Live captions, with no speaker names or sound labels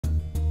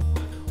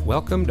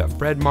Welcome to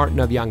Fred Martin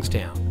of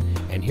Youngstown,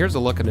 and here's a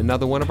look at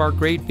another one of our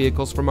great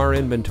vehicles from our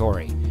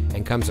inventory,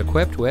 and comes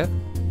equipped with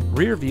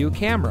rear view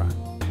camera,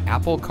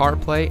 Apple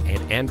CarPlay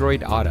and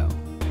Android Auto,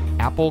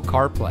 Apple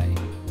CarPlay,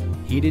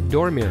 heated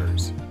door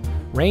mirrors,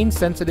 rain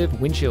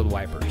sensitive windshield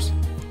wipers,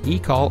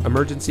 eCall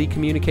emergency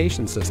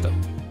communication system,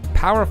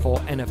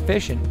 powerful and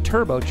efficient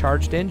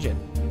turbocharged engine,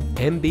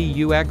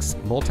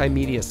 MBUX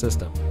multimedia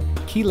system,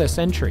 keyless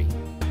entry,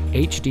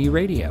 HD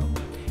radio,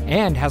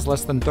 and has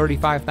less than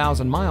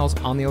 35,000 miles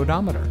on the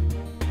odometer.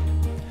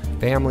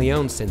 Family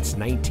owned since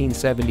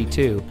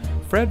 1972,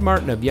 Fred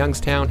Martin of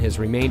Youngstown has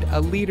remained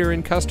a leader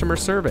in customer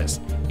service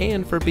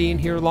and for being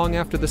here long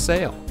after the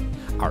sale.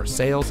 Our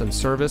sales and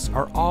service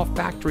are all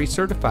factory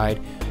certified,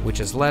 which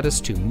has led us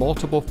to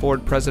multiple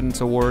Ford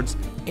President's Awards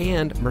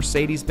and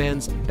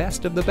Mercedes-Benz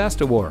Best of the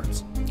Best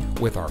Awards.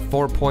 With our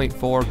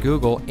 4.4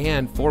 Google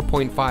and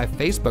 4.5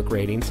 Facebook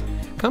ratings,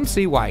 come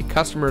see why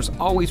customers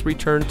always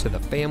return to the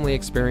family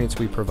experience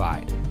we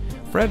provide.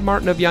 Fred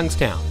Martin of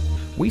Youngstown.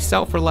 We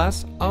sell for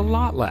less, a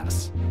lot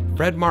less.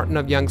 Fred Martin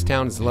of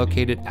Youngstown is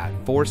located at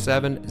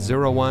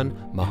 4701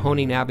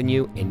 Mahoning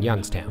Avenue in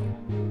Youngstown.